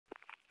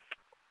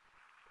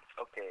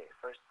Okay,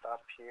 first stop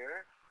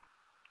here.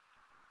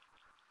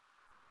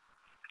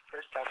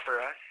 First stop for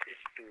us is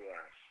to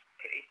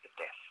create the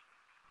test.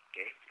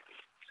 Okay,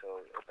 so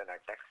open our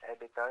text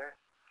editor.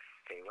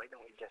 Okay, why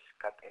don't we just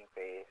cut and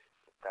paste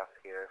stuff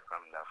here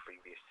from the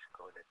previous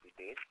code that we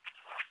did.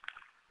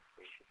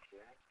 Paste it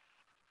here.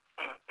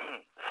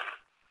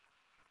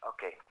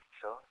 Okay,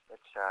 so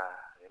let's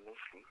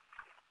remove this.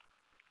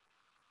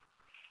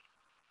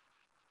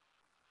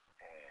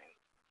 And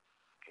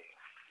okay,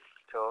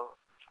 so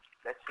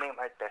let's name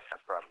our test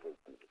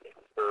appropriately.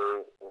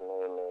 So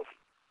name it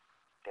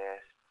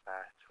test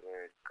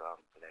password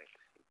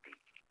complexity.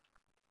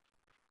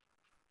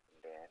 And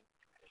then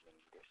I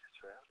name this as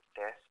well.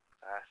 Test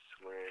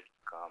password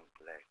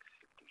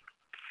complexity.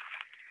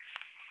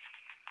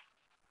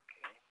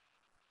 Okay.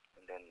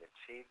 And then let's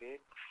save it.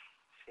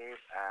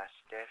 Save as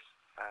test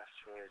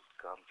password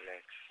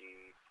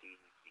complexity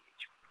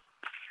PHP.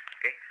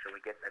 Okay, so we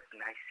get that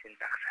nice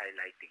syntax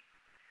highlighting.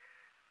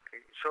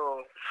 Okay,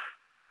 so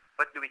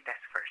what do we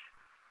test first?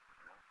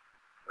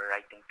 We're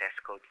writing test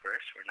code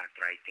first. We're not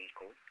writing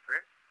code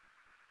first.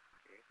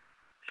 Okay.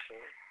 So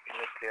we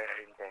make clear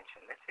our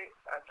intention. Let's say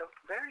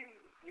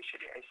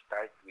usually I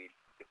start with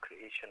the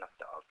creation of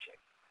the object.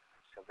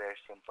 So very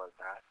simple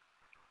task.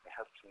 It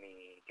helps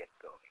me get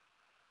going.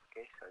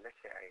 Okay, so let's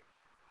say I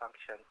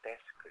function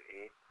test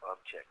create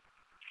object.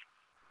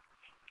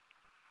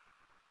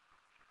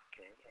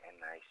 Okay,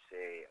 and I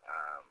say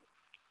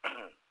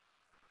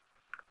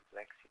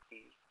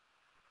complexity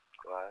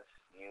equals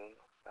new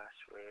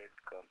password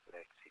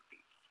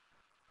complexity.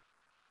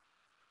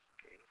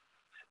 Okay,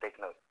 so take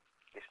note,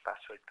 this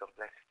password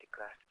complexity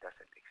class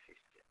doesn't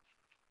exist yet.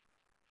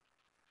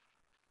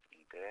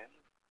 And then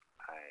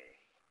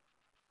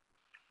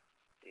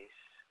this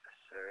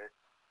assert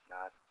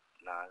not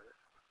null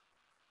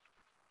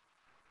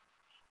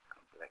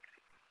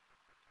complexity.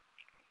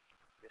 Okay.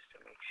 Just to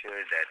make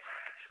sure that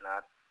it's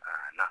not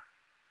null.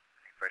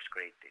 When I first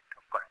create it,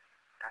 of course,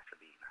 it has to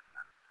be not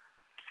null.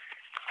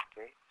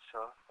 Okay,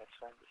 so let's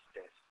run this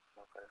test.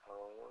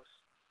 Localhost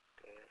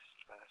test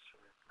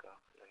password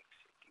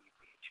complexity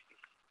PHP.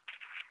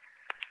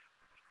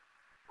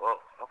 Whoa,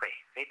 okay.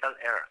 Fatal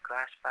error.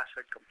 Class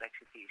password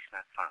complexity is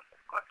not found. Of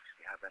course,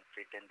 we haven't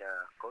written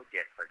the code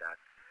yet for that.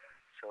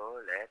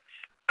 So let's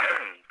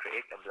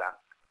create a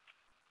blank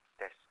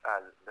test,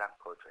 blank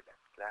code for that.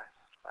 Class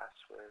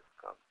password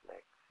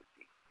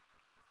complexity.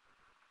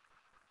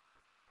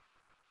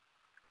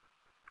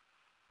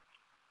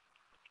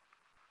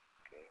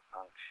 Okay,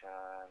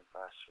 function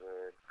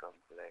password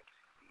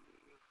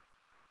complexity.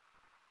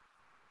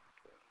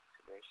 Okay,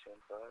 it's very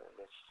simple.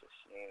 Let's just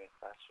name it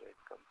password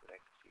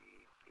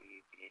complexity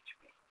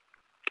PHP.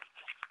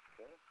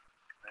 Okay,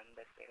 run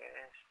the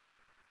test.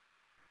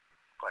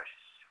 Of course,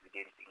 we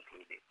didn't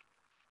include it.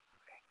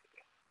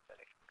 Okay,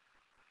 select.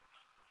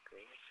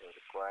 Okay, so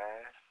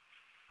require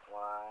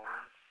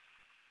one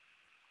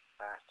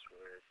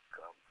password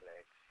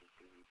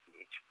complexity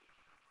PHP.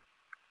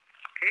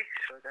 Okay,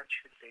 so that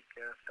should take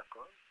care of the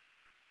code.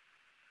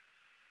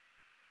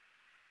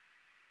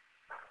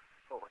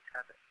 Oh, what's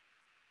happened?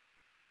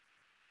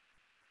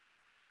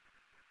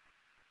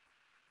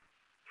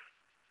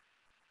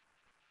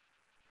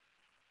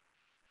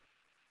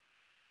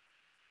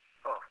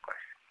 Oh, of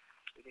course.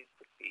 We didn't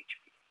put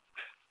PHP.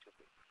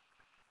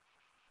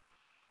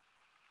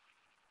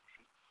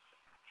 See?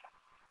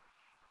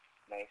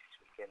 Nice.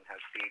 We can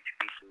have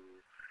PHP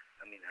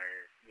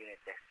our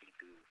unit testing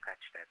to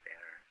catch that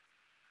error.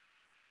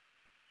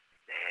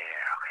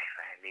 There. Okay,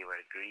 finally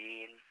we're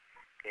green.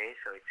 Okay,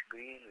 so it's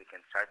green. We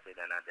can start with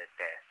another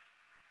test.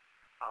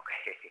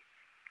 Okay.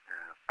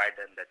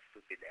 Pardon that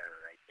stupid error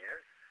right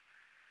there.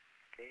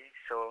 Okay,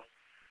 so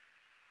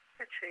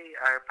let's say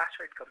our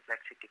password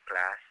complexity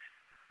class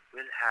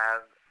will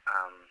have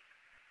a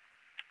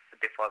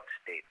default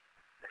state,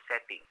 the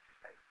settings,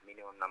 like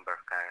minimum number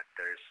of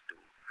characters to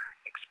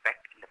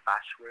expect in the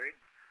password,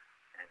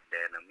 and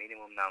then a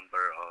minimum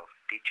number of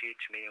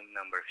digits, minimum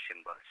number of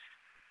symbols.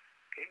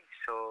 Okay,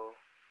 so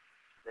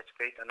let's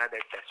create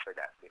another test for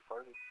that.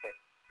 Before we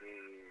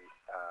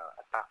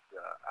attack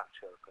the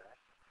actual class,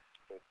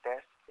 we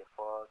test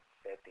default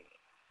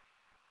settings.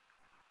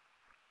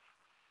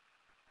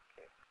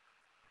 Okay,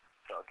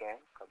 so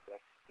again,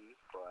 complexity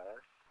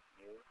equals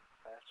new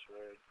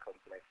password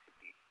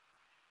complexity,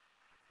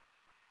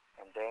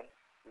 and then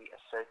we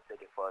assert the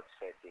default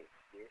settings.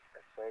 This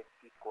assert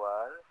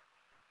equal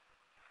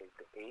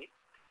to 8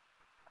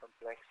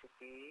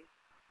 complexity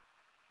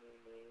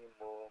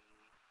minimum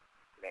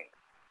length.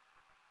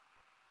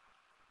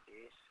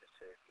 This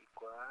assert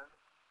equal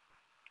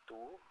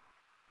to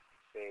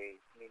say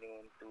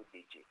minimum 2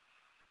 digits,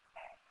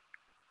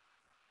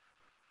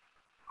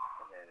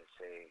 and then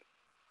say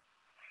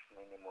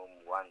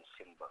minimum 1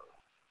 symbol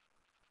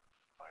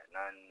or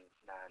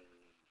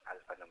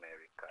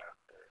non-alphanumeric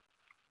character.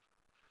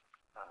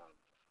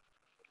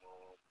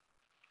 Minimum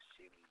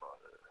symbol.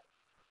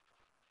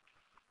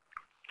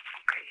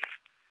 Okay,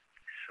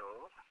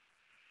 so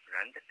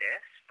run the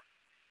test.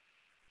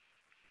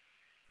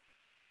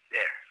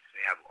 There,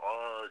 we have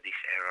all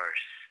these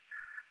errors.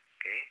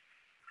 Okay,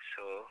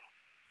 so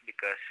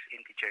because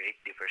integer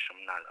 8 differs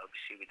from null,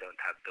 obviously we don't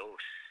have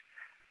those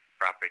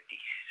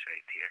properties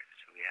right here.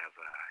 So we have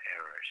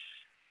errors.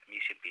 I'm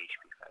using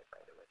PHP 5, by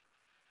the way.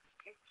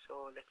 Okay,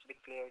 so let's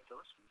declare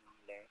those minimum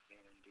length,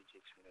 minimum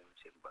digits, minimum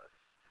symbols.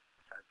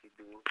 So how to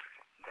do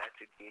that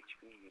with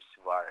PHP, use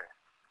var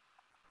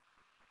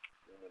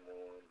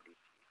minimum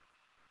digits.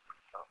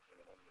 Oh,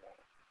 minimum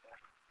length.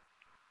 Yeah.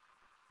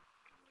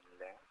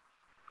 Minimum length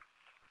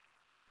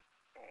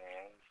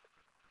and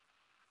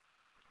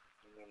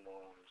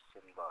minimum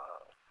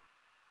symbol.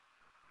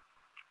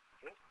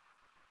 Okay,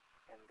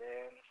 and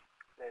then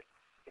let's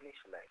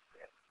initialize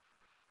them.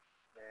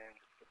 Then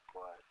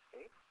equals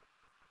 8.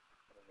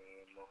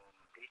 Minimum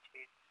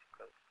digits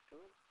equals 2.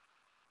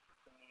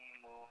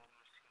 Minimum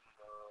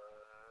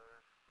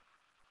symbol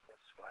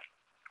plus 1.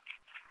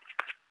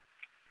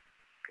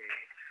 Okay,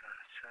 so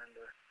run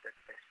that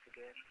test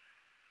again.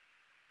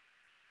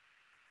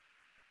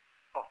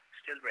 Oh,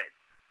 still red.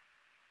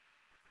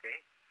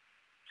 Okay,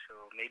 so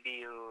maybe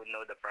you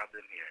know the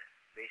problem here.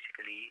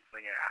 Basically,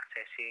 when you're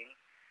accessing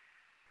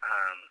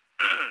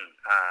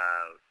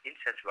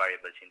instance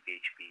variables in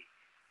PHP, you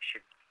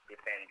should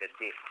define the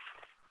diff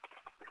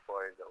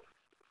before those.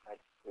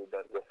 We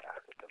don't just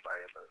access the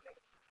variable name.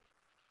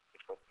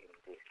 We put in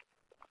this.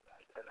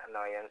 It's an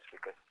annoyance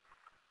because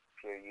if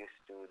you're used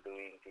to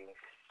doing things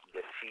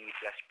the C++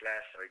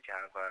 or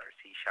Java or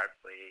C#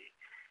 way,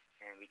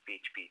 and with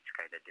PHP it's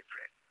kind of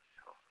different.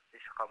 So this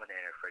is a common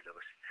error for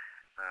those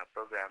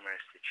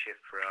programmers that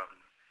shift from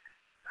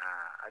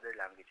other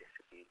languages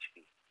to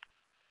PHP.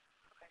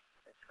 Okay,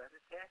 let's run the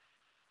test.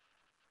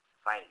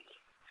 Finally,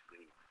 it's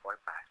green. 4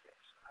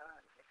 passes.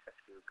 That's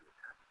still good,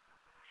 huh?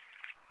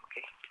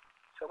 Okay,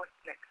 so what's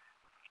next?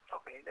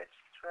 Okay, let's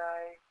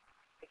try.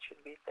 It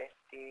should be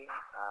testing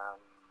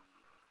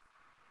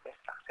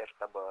best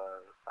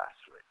acceptable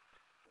password.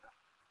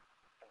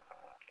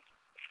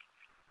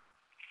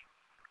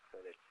 So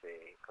let's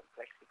say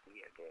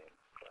complexity again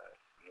plus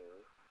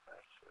new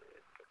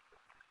password.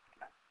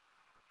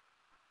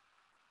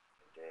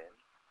 And then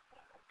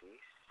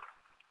this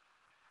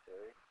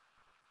third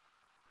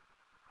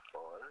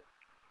false.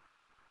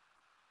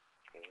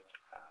 Okay,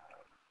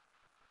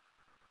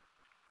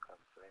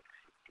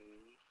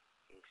 complexity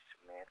is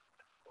met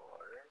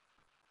for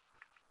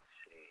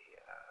say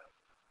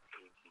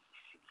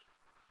ABC.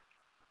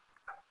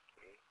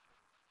 Okay,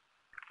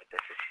 what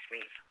does this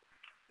mean?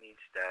 It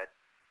means that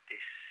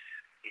this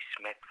is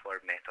met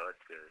for method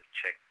will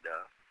check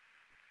the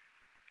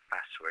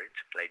password,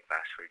 supplied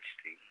password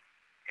string,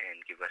 and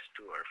give us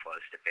true or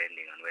false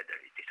depending on whether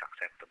it is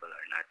acceptable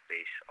or not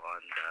based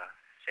on the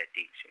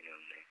settings.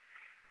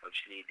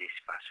 Obviously this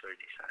password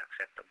is not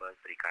acceptable,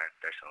 3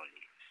 characters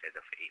only instead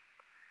of 8.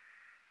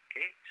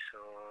 Okay, so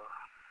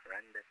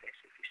run the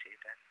test if you see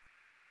that.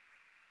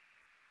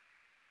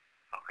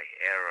 Okay,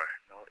 error,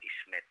 no is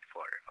met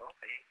for.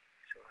 Okay,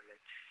 so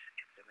let's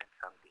implement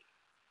something.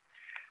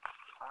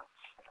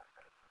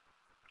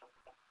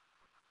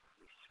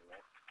 Is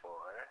met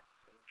for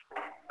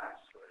simple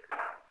password.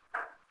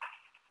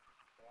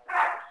 And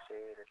let's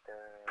say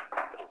return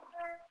true.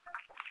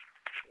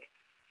 Okay,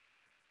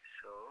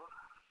 so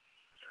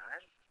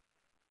run.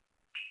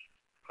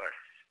 Of course,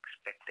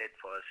 expected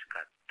false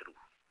got true.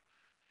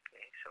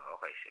 Okay, so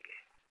okay, sige.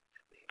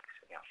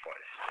 So yeah,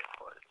 false.